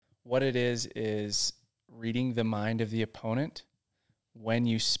what it is reading the mind of the opponent when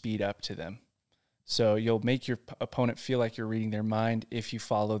you speed up to them. So you'll make your opponent feel like you're reading their mind if you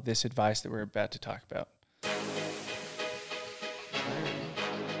follow this advice that we're about to talk about.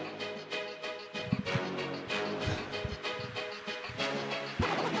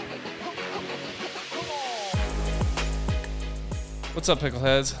 What's up,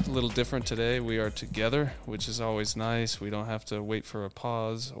 Pickleheads? A little different today. We are together, which is always nice. We don't have to wait for a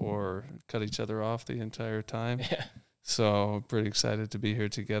pause or cut each other off the entire time. Yeah. So pretty excited to be here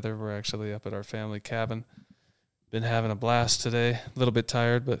together. We're actually up at our family cabin. Been having a blast today. A little bit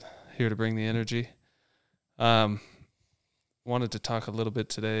tired, but here to bring the energy. Wanted to talk a little bit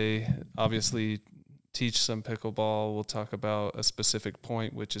today. Obviously, teach some pickleball. We'll talk about a specific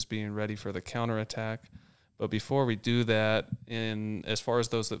point, which is being ready for the counterattack. But before we do that, as far as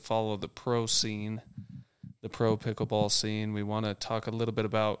those that follow the pro scene, the pro pickleball scene, we want to talk a little bit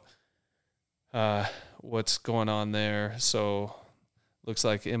about what's going on there. So looks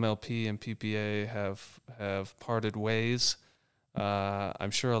like MLP and PPA have parted ways.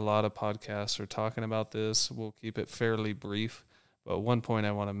 I'm sure a lot of podcasts are talking about this. We'll keep it fairly brief. But one point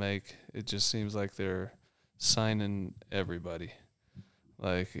I want to make, it just seems like they're signing everybody.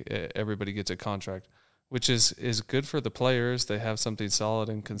 Like everybody gets a contract, which is good for the players. They have something solid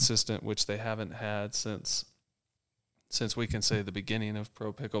and consistent, which they haven't had since we can say the beginning of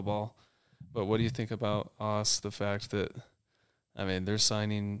pro pickleball. But what do you think about us, the fact that, I mean, they're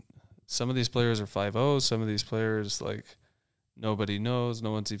signing, some of these players are 5-0, some of these players, like, nobody knows,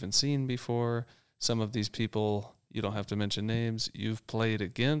 no one's even seen before. Some of these people, you don't have to mention names, you've played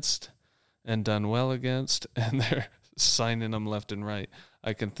against and done well against, and they're signing them left and right.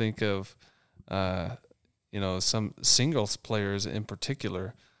 I can think of some singles players in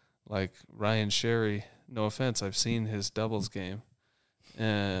particular, like Ryan Sherry. No offense, I've seen his doubles game,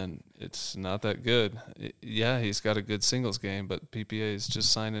 and it's not that good. Yeah, he's got a good singles game, but PPA is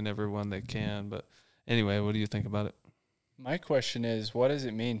just signing everyone they can. But anyway, what do you think about it? My question is, what does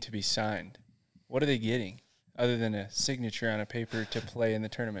it mean to be signed? What are they getting other than a signature on a paper to play in the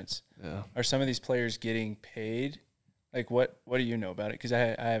tournaments? Yeah. Are some of these players getting paid? Like, what do you know about it? Because I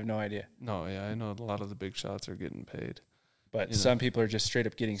have no idea. No, yeah, I know a lot of the big shots are getting paid. But some people are just straight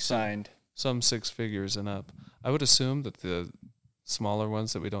up getting signed. Some 6 figures and up. I would assume that the smaller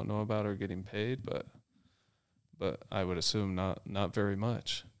ones that we don't know about are getting paid, but I would assume not very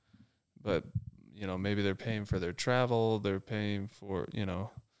much. But, maybe they're paying for their travel, they're paying for,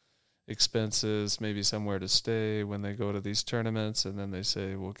 expenses, maybe somewhere to stay when they go to these tournaments, and then they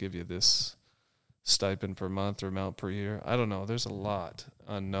say, we'll give you this stipend per month or amount per year. I don't know. There's a lot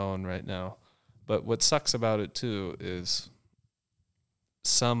unknown right now. But what sucks about it, too, is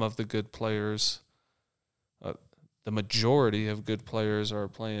some of the good players, the majority of good players are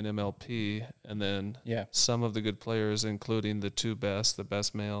playing MLP, and then some of the good players, including the two best, the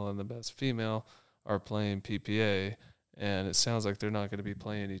best male and the best female, are playing PPA, and it sounds like they're not going to be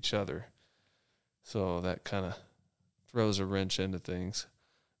playing each other. So that kind of throws a wrench into things.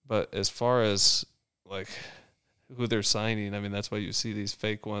 But as far as, like, who they're signing, I mean, that's why you see these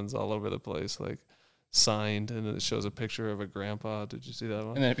fake ones all over the place, like, signed, and it shows a picture of a grandpa. Did you see that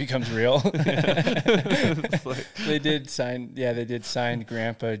one? And then it becomes real. They did sign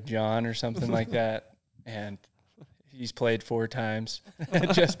Grandpa John or something like that, and he's played 4 times,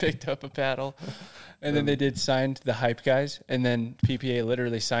 just picked up a paddle. And then they did sign the hype guys, and then PPA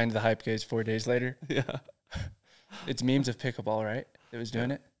literally signed the hype guys 4 days later. Yeah. It's memes of pickleball, right? That was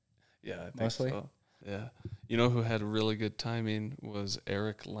doing it? Yeah, I think mostly. So. Yeah. You know who had really good timing was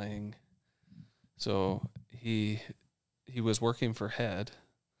Eric Lang. So he was working for Head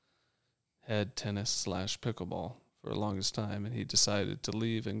Tennis / pickleball for the longest time, and he decided to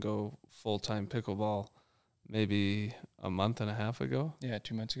leave and go full-time pickleball maybe a month and a half ago. Yeah,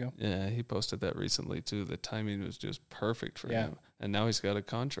 2 months ago. Yeah, he posted that recently too. The timing was just perfect for him. And now he's got a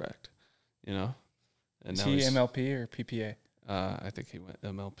contract, And Is now he he's MLP or PPA? I think he went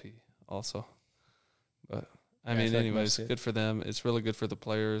MLP also. But I mean, anyways, good for them. It's really good for the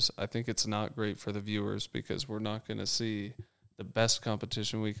players. I think it's not great for the viewers because we're not going to see the best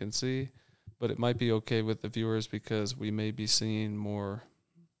competition we can see, but it might be okay with the viewers because we may be seeing more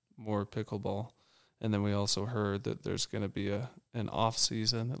pickleball. And then we also heard that there's going to be an off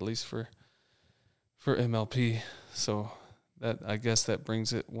season, at least for MLP. So that, I guess that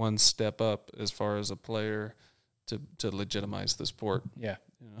brings it one step up as far as a player to legitimize the sport. Yeah.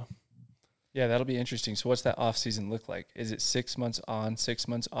 Yeah, that'll be interesting. So what's that off season look like? Is it 6 months on, 6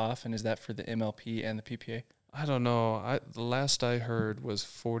 months off, and is that for the MLP and the PPA? I don't know. The last I heard was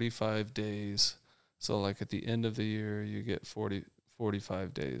 45 days. So like at the end of the year, you get 40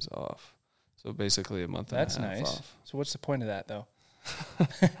 45 days off. So basically a month and That's a half nice. off. So what's the point of that, though?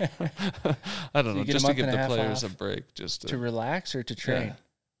 I don't So you know, get a just to month give and a the half players off a break, just To relax or to train? Yeah.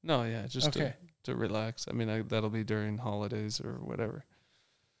 No, yeah, just Okay. to relax. I mean, that'll be during holidays or whatever.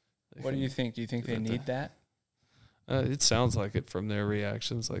 What do you think? Do you think do they that need that? It sounds like it from their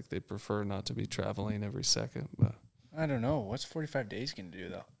reactions, like they prefer not to be traveling every second. But I don't know. What's 45 days going to do,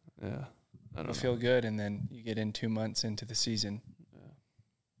 though? yeah, I don't It'll know. feel good, and then you get in 2 months into the season. Yeah.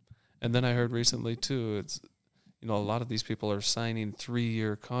 And then I heard recently too, it's a lot of these people are signing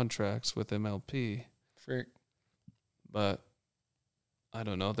 3-year contracts with MLP, but I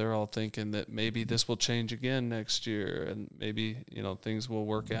don't know. They're all thinking that maybe this will change again next year, and maybe things will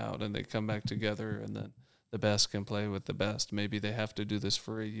work out, and they come back together, and then the best can play with the best. Maybe they have to do this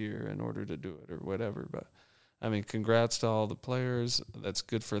for a year in order to do it or whatever. But I mean, congrats to all the players. That's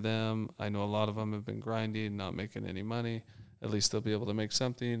good for them. I know a lot of them have been grinding, not making any money. At least they'll be able to make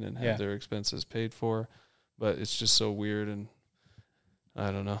something and have their expenses paid for. But it's just so weird, and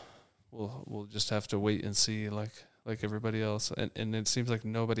I don't know. We'll just have to wait and see, like everybody else. And it seems like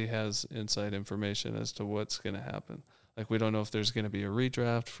nobody has inside information as to what's going to happen. Like, we don't know if there's going to be a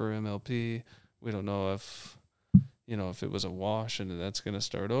redraft for MLP. We don't know if if it was a wash and that's going to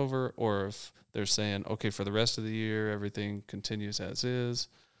start over, or if they're saying, okay, for the rest of the year, everything continues as is.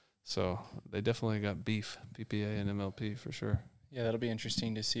 So they definitely got beef, PPA and MLP for sure. Yeah, that'll be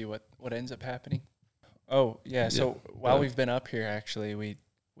interesting to see what ends up happening. Oh, yeah. So while we've been up here, actually, we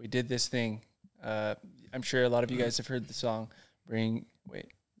did this thing. I'm sure a lot of you guys have heard the song, Bring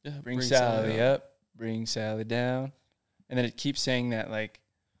Sally up, bring Sally down. And then it keeps saying that like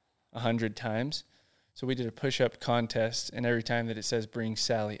 100 times. So we did a push-up contest, and every time that it says bring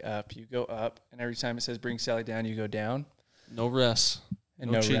Sally up, you go up. And every time it says bring Sally down, you go down. No rest.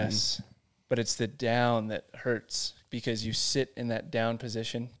 And no rest. But it's the down that hurts because you sit in that down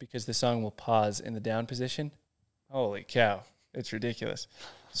position because the song will pause in the down position. Holy cow. It's ridiculous.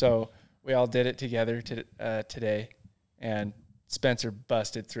 So we all did it together today, and Spencer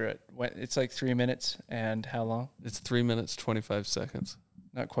busted through it. It's like 3 minutes and how long? It's 3 minutes, 25 seconds.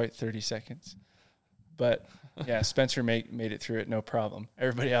 Not quite 30 seconds. But, yeah, Spencer made it through it, no problem.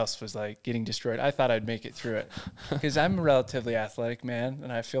 Everybody else was, like, getting destroyed. I thought I'd make it through it because I'm a relatively athletic man,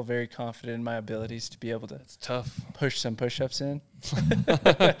 and I feel very confident in my abilities to be able to push some push-ups in.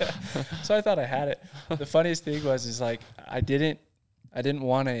 So I thought I had it. The funniest thing was like I didn't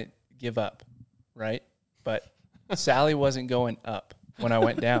want to give up, right? But Sally wasn't going up when I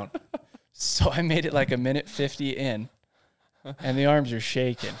went down. So I made it like a minute 50 in, and the arms are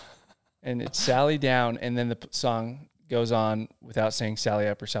shaking. And it's Sally down, and then the song goes on without saying Sally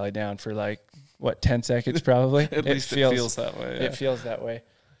up or Sally down for like, 10 seconds probably? At least it feels that way. It feels that way.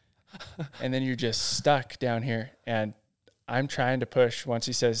 And then you're just stuck down here, and I'm trying to push once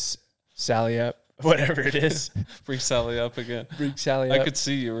he says Sally up, whatever it is. Bring Sally up again. Bring Sally up. I could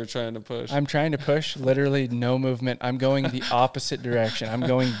see you were trying to push. I'm trying to push, literally no movement. I'm going the opposite direction. I'm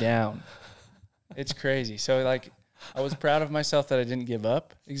going down. It's crazy. So, like, I was proud of myself that I didn't give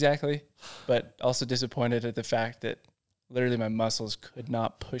up exactly, but also disappointed at the fact that literally my muscles could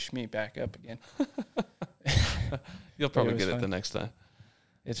not push me back up again. You'll probably get it the next time.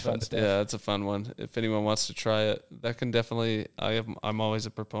 It's fun stuff. Yeah, it's a fun one. If anyone wants to try it, that can definitely. I'm always a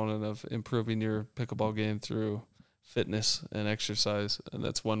proponent of improving your pickleball game through fitness and exercise, and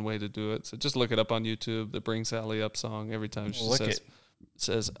that's one way to do it. So just look it up on YouTube. The Bring Sally Up song. Every time she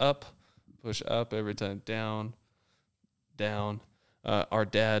says up, push up. Every time down. Our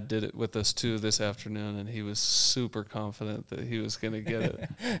dad did it with us too this afternoon, and he was super confident that he was going to get it.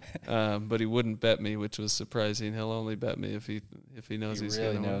 But he wouldn't bet me, which was surprising. He'll only bet me if he knows he's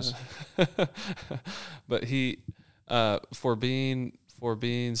really going to win. But he, for being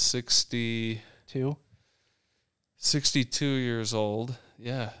 62 years old.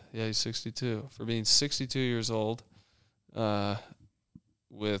 Yeah, he's 62. For being 62 years old,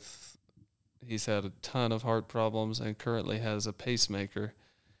 he's had a ton of heart problems and currently has a pacemaker,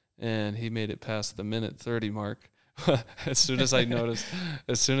 and he made it past the minute 30 mark. As soon as I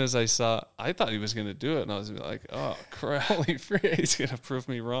saw, I thought he was going to do it, and I was like, oh, crap, holy frick, he's going to prove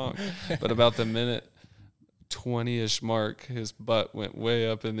me wrong. But about the minute 20-ish mark, his butt went way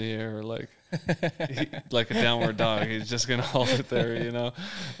up in the air like a downward dog. He's just going to hold it there,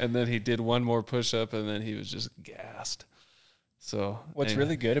 And then he did one more push-up, and then he was just gassed. So what's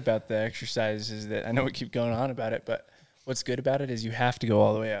really good about the exercise is that I know we keep going on about it, but what's good about it is you have to go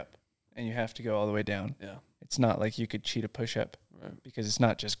all the way up and you have to go all the way down. Yeah. It's not like you could cheat a push-up, right? Because it's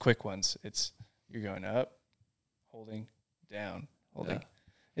not just quick ones. It's you're going up, holding, down, holding. Yeah.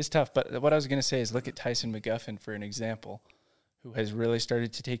 It's tough. But what I was going to say is look at Tyson McGuffin for an example, who has really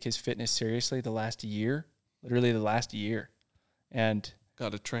started to take his fitness seriously literally the last year. And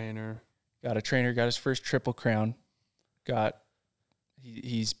Got a trainer. got his first Triple Crown.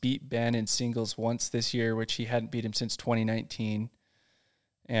 He's beat Ben in singles once this year, which he hadn't beat him since 2019.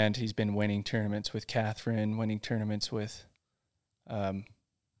 And he's been winning tournaments with Catherine, winning tournaments with,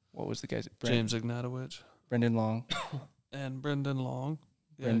 what was the guy's? James Ignatowicz. Brendan Long. And Brendan Long.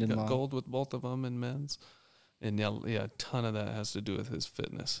 Yeah, Brendan got Long. gold with both of them in men's. And yeah, a ton of that has to do with his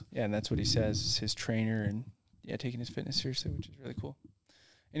fitness. Yeah, and that's what he says, his trainer, and taking his fitness seriously, which is really cool.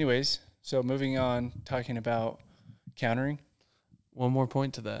 Anyways, so moving on, talking about countering. One more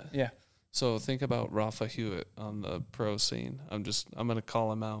point to that. Yeah. So think about Rafa Hewitt on the pro scene. I'm going to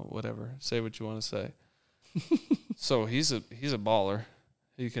call him out, whatever. Say what you want to say. So he's a baller.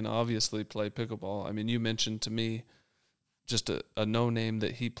 He can obviously play pickleball. I mean, you mentioned to me just a no-name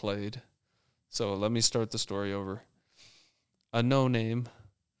that he played. So let me start the story over. A no-name,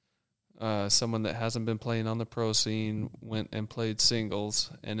 someone that hasn't been playing on the pro scene, went and played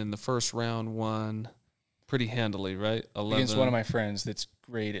singles, and in the first round won pretty handily, right? 11. Against one of my friends that's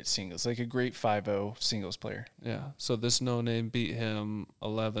great at singles, like a great 5-0 singles player. Yeah. So this no-name beat him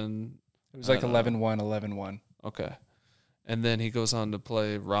 11. It was like 11-1, 11-1. Okay. And then he goes on to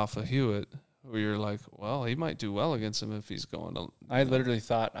play Rafa Hewitt, where you're like, well, he might do well against him if he's going to. I literally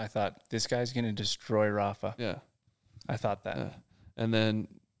thought, this guy's going to destroy Rafa. Yeah. I thought that. Yeah. And then,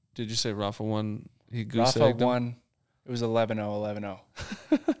 did you say Rafa won? He goose Rafa egged him? won. It was 11-0, 11-0.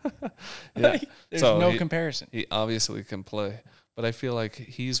 Yeah. There's So no comparison. He obviously can play. But I feel like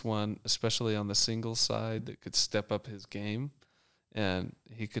he's one, especially on the singles side, that could step up his game. And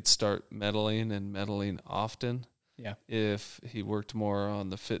he could start meddling often. Yeah. If he worked more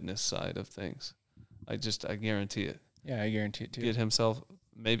on the fitness side of things. I guarantee it. Yeah, I guarantee it too. Get himself,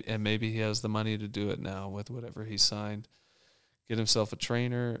 maybe he has the money to do it now with whatever he signed. Get himself a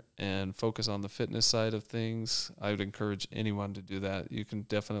trainer and focus on the fitness side of things. I would encourage anyone to do that. You can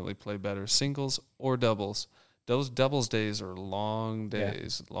definitely play better singles or doubles. Those doubles days are long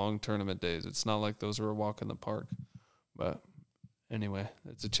days, long tournament days. It's not like those are a walk in the park. But anyway,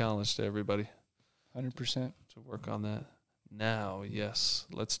 it's a challenge to everybody. 100%. To work on that. Now, yes,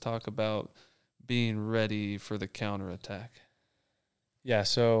 let's talk about being ready for the counterattack. Yeah,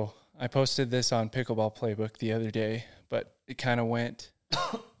 so I posted this on Pickleball Playbook the other day, but it kind of went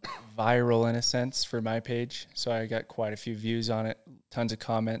viral in a sense for my page. So I got quite a few views on it, tons of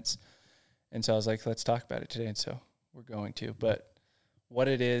comments. And so I was like, let's talk about it today. And so we're going to. But what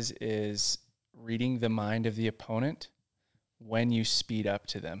it is reading the mind of the opponent when you speed up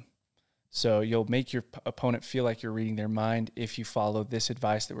to them. So you'll make your opponent feel like you're reading their mind if you follow this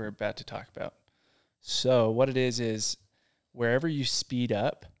advice that we're about to talk about. So what it is wherever you speed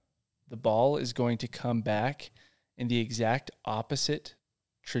up, the ball is going to come back in the exact opposite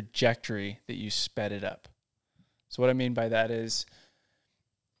trajectory that you sped it up. So what I mean by that is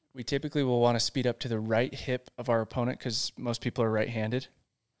we typically will want to speed up to the right hip of our opponent because most people are right-handed.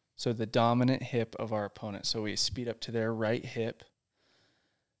 So the dominant hip of our opponent. So we speed up to their right hip.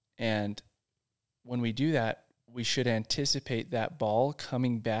 And when we do that, we should anticipate that ball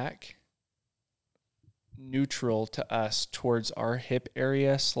coming back neutral to us towards our hip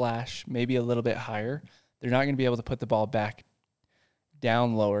area / maybe a little bit higher. They're not going to be able to put the ball back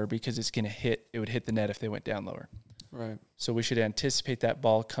down lower because it would hit the net if they went down lower. Right. So we should anticipate that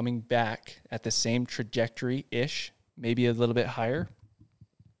ball coming back at the same trajectory-ish, maybe a little bit higher,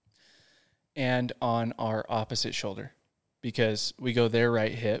 and on our opposite shoulder. Because we go their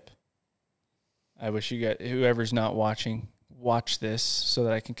right hip. I wish you guys, whoever's not watching, watch this so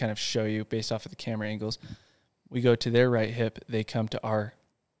that I can kind of show you based off of the camera angles. We go to their right hip. They come to our,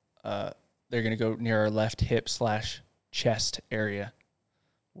 they're going to go near our left hip / chest area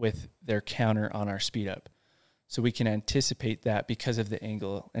with their counter on our speed up. So we can anticipate that because of the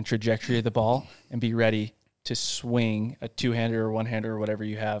angle and trajectory of the ball and be ready to swing a two-hander or one-hander or whatever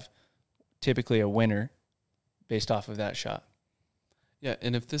you have, typically a winner, based off of that shot. Yeah,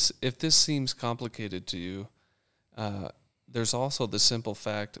 and if this seems complicated to you, there's also the simple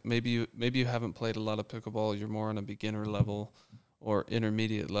fact, maybe you haven't played a lot of pickleball, you're more on a beginner level or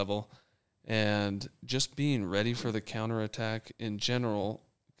intermediate level, and just being ready for the counterattack in general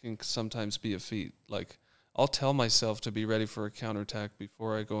can sometimes be a feat. Like, I'll tell myself to be ready for a counterattack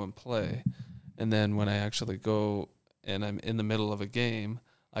before I go and play, and then when I actually go and I'm in the middle of a game,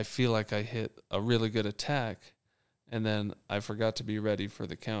 I feel like I hit a really good attack, and then I forgot to be ready for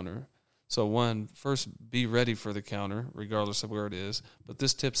the counter. So first be ready for the counter, regardless of where it is. But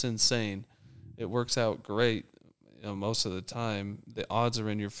this tip's insane. It works out great. Most of the time, the odds are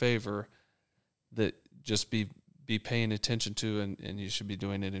in your favor. That just be be paying attention to, and you should be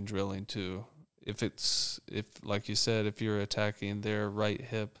doing it in drilling too. If like you said, if you're attacking their right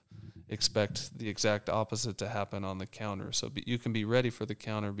hip, expect the exact opposite to happen on the counter. So you can be ready for the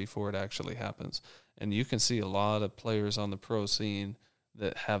counter before it actually happens. And you can see a lot of players on the pro scene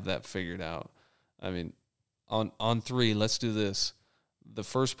that have that figured out. I mean, on 3, let's do this. The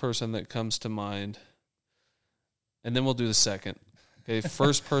first person that comes to mind, and then we'll do the second. Okay,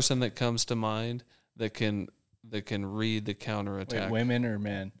 first person that comes to mind that can read the counterattack. Wait, women or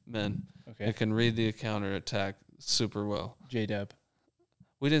men? Men. Okay. That can read the counterattack super well. J-Dub.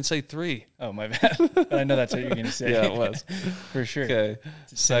 We didn't say 3. Oh, my bad. But I know that's what you're going to say. Yeah, it was. For sure. Okay.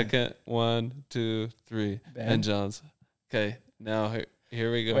 Second, 1, 2, 3. Ben Johns. Okay, now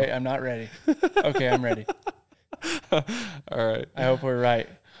here we go. Wait, I'm not ready. Okay, I'm ready. All right. I hope we're right.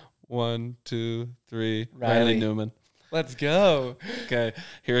 1, 2, 3. Riley Newman. Let's go. Okay,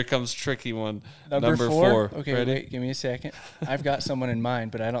 here comes tricky one. Number 4. Okay, ready? wait, give me a second. I've got someone in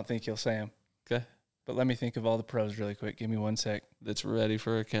mind, but I don't think you'll say him. Okay. But let me think of all the pros really quick. Give me 1 sec. That's ready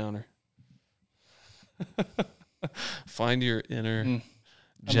for a counter. Find your inner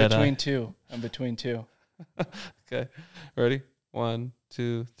Jedi. I'm between two. Okay, ready? 1,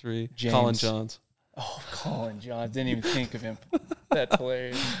 2, 3. James. Colin Johns. Oh, Colin Johns. Didn't even think of him. That's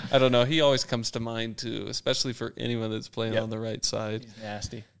hilarious. I don't know. He always comes to mind too, especially for anyone that's playing Yep. on the right side. He's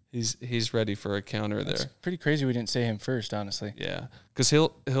nasty. He's ready for a counter That's there. pretty crazy we didn't say him first, honestly. Yeah, because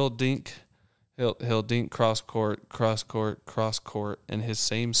he'll dink cross court, and his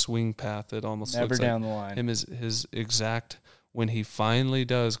same swing path. It almost Never looks down like the line. him is his exact when he finally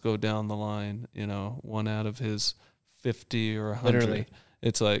does go down the line. 1 out of his 50 or 100. Literally.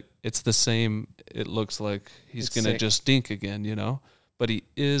 It's like it's the same. It looks like he's It's gonna sick. just dink again, but he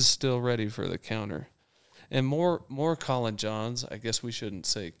is still ready for the counter. And more Colin Johns. I guess we shouldn't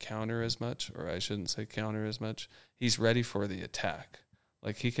say counter as much, or I shouldn't say counter as much. He's ready for the attack.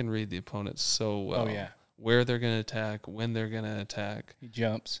 Like he can read the opponent so well. Oh, yeah. Where they're gonna attack, when they're gonna attack. He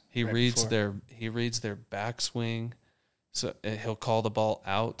jumps. He right reads before. their backswing. So he'll call the ball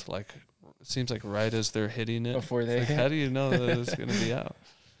out like. It seems like right as they're hitting it. Before they like, hit. how do you know that it's going to be out?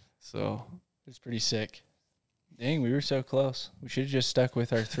 So It's pretty sick. Dang, we were so close. We should have just stuck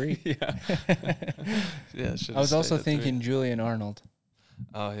with our 3. yeah. I was also thinking Julian Arnold.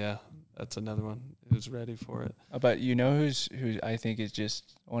 Oh yeah, that's another one who's ready for it. But you know who I think is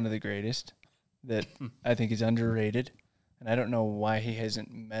just one of the greatest that I think is underrated, and I don't know why he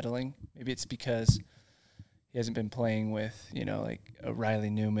hasn't meddling. Maybe it's because he hasn't been playing with like a Riley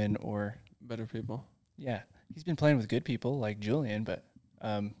Newman or Better people. yeah, he's been playing with good people like Julian, but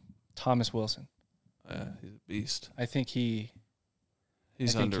Thomas Wilson. He's a beast. I think He's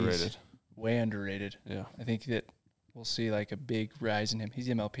think underrated. way underrated. Yeah, I think that we'll see like a big rise in him. He's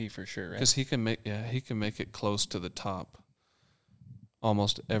MLP for sure, right? because he can make it close to the top.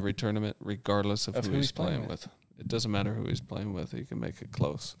 Almost every tournament, regardless of who he's playing with. It doesn't matter who he's playing with. He can make it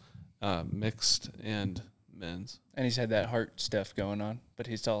close, mixed and men's. And he's had that heart stuff going on, but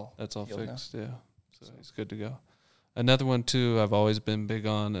he's all That's all healed now. fixed, yeah. So he's good to go. Another one, too, I've always been big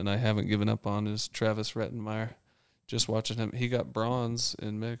on, and I haven't given up on, is Travis Rettenmeyer. Just watching him. He got bronze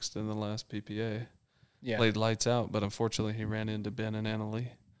in mixed in the last PPA. Yeah. Played lights out, but unfortunately he ran into Ben and Annalee.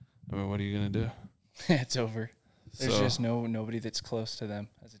 I mean, what are you going to do? It's over. There's So, just nobody that's close to them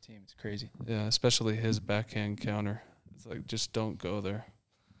as a team. It's crazy. yeah, especially his backhand counter. It's like, just don't go there.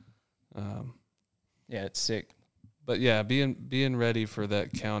 Yeah, it's sick. But yeah, being ready for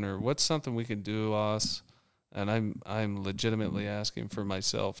that counter. What's something we can do, Oz? And I'm legitimately asking for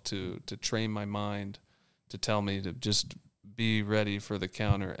myself to train my mind to tell me to just be ready for the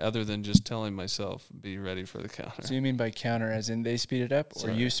counter, other than just telling myself be ready for the counter. So you mean by counter as in they speed it up, or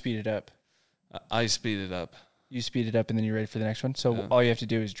Sorry. you speed it up? I speed it up. You speed it up and then you're ready for the next one. So Yeah. all you have to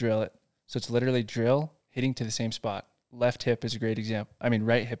do is drill it. So it's literally drill, hitting to the same spot. Left hip is a great example. I mean,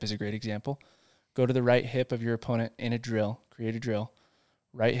 right hip is a great example. Go to the right hip of your opponent in a drill. Create a drill.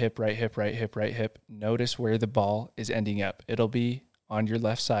 Right hip, right hip, right hip, right hip. Notice where the ball is ending up. It'll be on your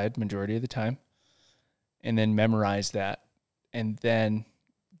left side majority of the time. And then memorize that. And then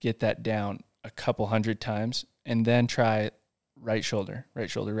get that down a couple hundred times. And then try right shoulder, right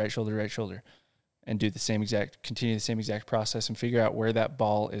shoulder, right shoulder, right shoulder. And continue the same exact process and figure out where that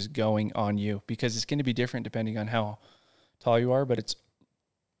ball is going on you. Because it's going to be different depending on how tall you are, but it's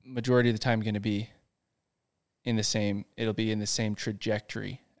majority of the time going to be it'll be in the same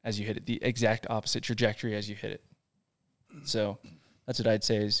trajectory as you hit it, the exact opposite trajectory as you hit it. So that's what I'd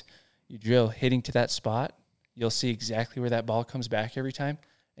say is you drill hitting to that spot. You'll see exactly where that ball comes back every time.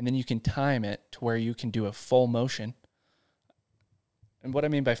 And then you can time it to where you can do a full motion. And what I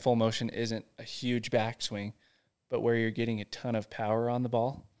mean by full motion isn't a huge backswing, but where you're getting a ton of power on the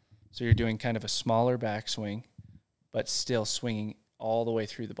ball. So you're doing kind of a smaller backswing, but still swinging all the way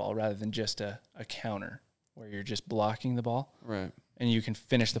through the ball rather than just a counter where you're just blocking the ball. Right. And you can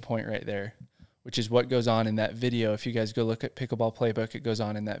finish the point right there, which is what goes on in that video. If you guys go look at Pickleball Playbook, it goes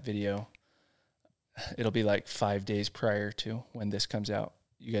on in that video. It'll be like 5 days prior to when this comes out.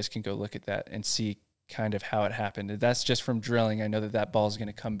 You guys can go look at that and see kind of how it happened. That's just from drilling. I know that ball is going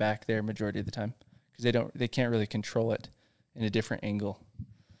to come back there majority of the time because they can't really control it in a different angle,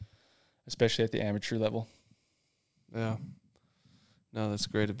 especially at the amateur level. Yeah. No, that's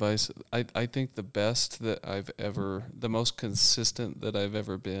great advice. I think the most consistent that I've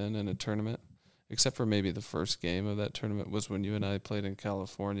ever been in a tournament, except for maybe the first game of that tournament, was when you and I played in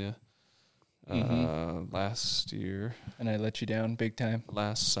California last year. And I let you down big time.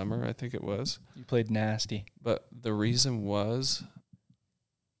 Last summer, I think it was. You played nasty. But the reason was,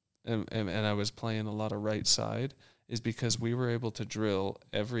 and I was playing a lot of right side, is because we were able to drill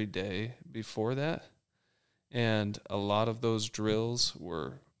every day before that. And a lot of those drills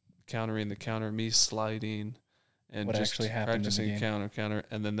were countering the counter, me sliding, and what just actually happened practicing in the game. counter.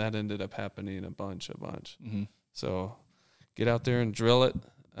 And then that ended up happening a bunch. Mm-hmm. So get out there and drill it.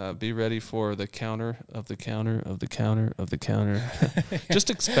 Be ready for the counter of the counter of the counter of the counter. Just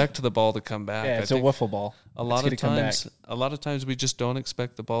expect the ball to come back. Yeah, it's a wiffle ball. A lot of times we just don't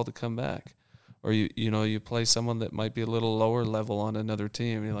expect the ball to come back. Or you play someone that might be a little lower level on another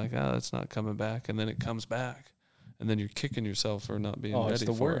team. And you're like, that's not coming back, and then it comes back, and then you're kicking yourself for not being ready for it. Oh, it's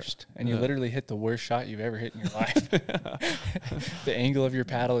the worst. And you literally hit the worst shot you've ever hit in your life. The angle of your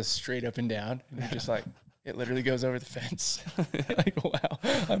paddle is straight up and down, and you're just like, it literally goes over the fence. Like, wow,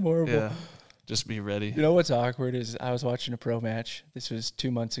 I'm horrible. Yeah, just be ready. You know what's awkward is I was watching a pro match. This was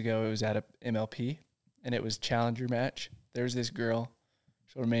 2 months ago. It was at a MLP, and it was challenger match. There was this girl.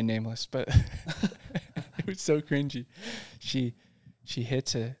 She'll remain nameless, but it was so cringy. She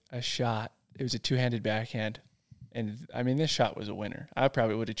hits a shot. It was a two-handed backhand. And, I mean, this shot was a winner. I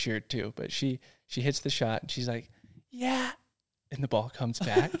probably would have cheered too. But she hits the shot, and she's like, yeah. And the ball comes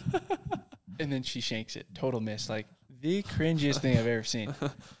back. And then she shanks it. Total miss. Like, the cringiest thing I've ever seen.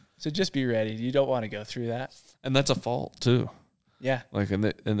 So just be ready. You don't want to go through that. And that's a fault, too. Yeah. Like, and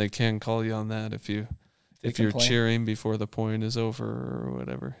they can call you on that if you're cheering before the point is over or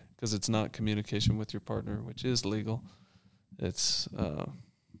whatever, because it's not communication with your partner, which is legal. It's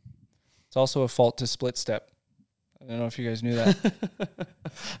also a fault to split step. I don't know if you guys knew that.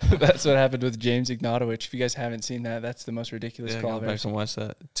 That's what happened with James Ignatowicz. If you guys haven't seen that, that's the most ridiculous call I've ever seen. Go back and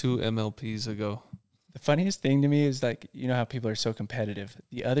watch that 2 MLPs ago. The funniest thing to me is, like, you know how people are so competitive.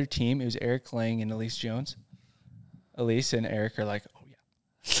 The other team, it was Eric Lang and Elise Jones. Elise and Eric are like, oh,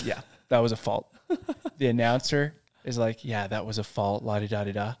 yeah, that was a fault. The announcer is like, yeah, that was a fault,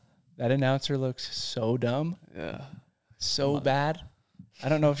 la-di-da-di-da. That announcer looks so dumb. Yeah. So bad. I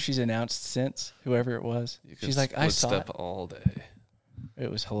don't know if she's announced since, whoever it was. She's like, I saw it. All day.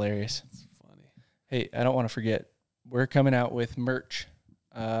 It was hilarious. It's funny. Hey, I don't want to forget, we're coming out with merch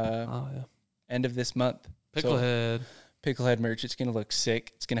end of this month. Picklehead merch. It's going to look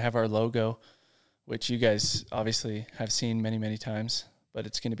sick. It's going to have our logo, which you guys obviously have seen many, many times. But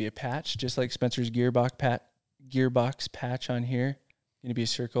it's going to be a patch, just like Spencer's gearbox patch on here. Going to be a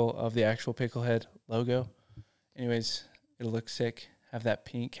circle of the actual Picklehead logo. Anyways, it'll look sick. Have that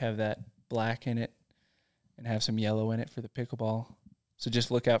pink, have that black in it, and have some yellow in it for the pickleball. So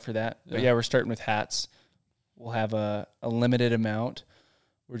just look out for that. Yeah. But yeah, we're starting with hats. We'll have a limited amount.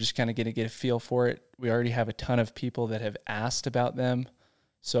 We're just kind of going to get a feel for it. We already have a ton of people that have asked about them.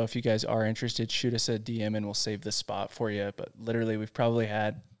 So if you guys are interested, shoot us a DM and we'll save the spot for you. But literally, we've probably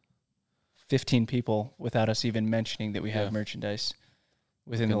had 15 people without us even mentioning that we have merchandise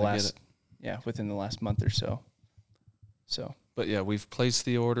within the last month or so. But yeah, we've placed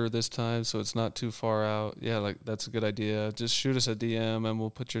the order this time, so it's not too far out. Yeah, like that's a good idea. Just shoot us a DM and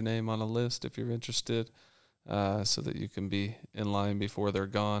we'll put your name on a list if you're interested, so that you can be in line before they're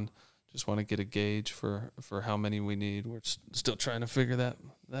gone. Just want to get a gauge for how many we need. We're still trying to figure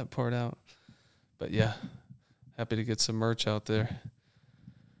that part out. But yeah, happy to get some merch out there.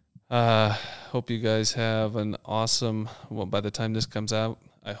 Hope you guys have an awesome, well, by the time this comes out,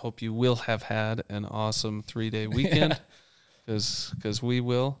 I hope you will have had an awesome 3-day weekend, because we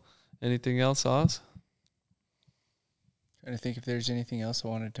will. Anything else, Oz? Trying to think if there's anything else I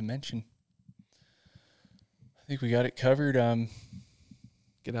wanted to mention. I think we got it covered.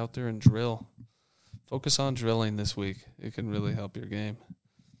 Get out there and drill. Focus on drilling this week. It can really help your game.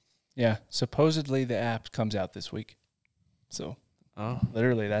 Yeah. Supposedly the app comes out this week. So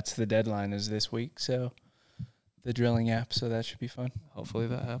literally that's the deadline is this week. So the drilling app, so that should be fun. Hopefully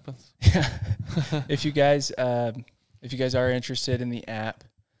that happens. Yeah. If you guys are interested in the app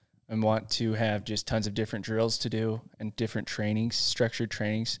and want to have just tons of different drills to do and different trainings, structured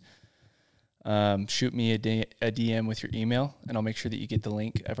trainings, shoot me a DM with your email, and I'll make sure that you get the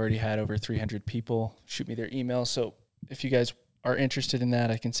link. I've already had over 300 people shoot me their email, so if you guys are interested in that,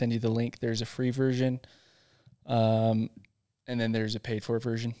 I can send you the link. There's a free version, and then there's a paid-for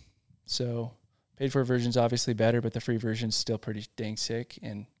version. So paid-for version's obviously better, but the free version's still pretty dang sick,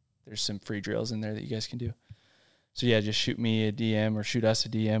 and there's some free drills in there that you guys can do. So, yeah, just shoot me a DM or shoot us a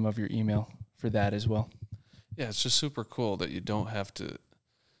DM of your email for that as well. Yeah, it's just super cool that you don't have to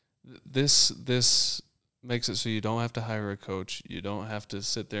 – this makes it so you don't have to hire a coach. You don't have to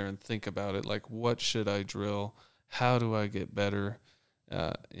sit there and think about it, like, what should I drill? How do I get better?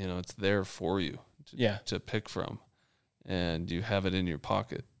 It's there for you to pick from, and you have it in your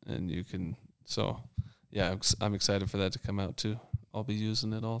pocket, and you can – so, yeah, I'm excited for that to come out too. I'll be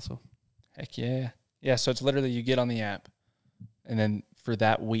using it also. Heck yeah. Yeah, so it's literally you get on the app, and then for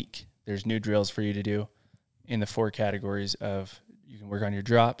that week, there's new drills for you to do in the 4 categories of you can work on your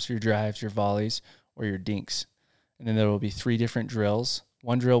drops, your drives, your volleys, or your dinks. And then there will be 3 different drills.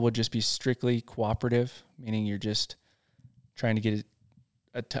 One drill will just be strictly cooperative, meaning you're just trying to get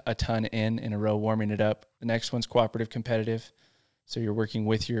a ton in a row, warming it up. The next one's cooperative competitive. So you're working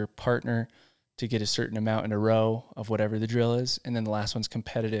with your partner to get a certain amount in a row of whatever the drill is. And then the last one's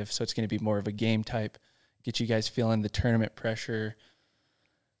competitive. So it's going to be more of a game type, get you guys feeling the tournament pressure.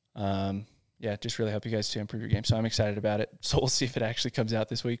 Just really help you guys to improve your game. So I'm excited about it. So we'll see if it actually comes out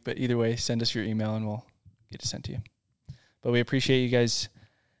this week. But either way, send us your email and we'll get it sent to you. But we appreciate you guys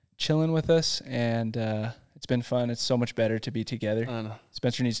chilling with us, and it's been fun. It's so much better to be together. I know.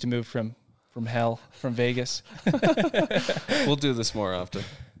 Spencer needs to move from hell, from Vegas. We'll do this more often.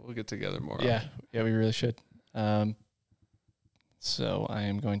 We'll get together more often. Yeah, we really should. So I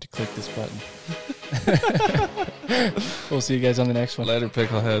am going to click this button. We'll see you guys on the next one. Later,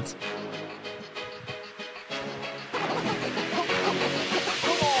 pickleheads.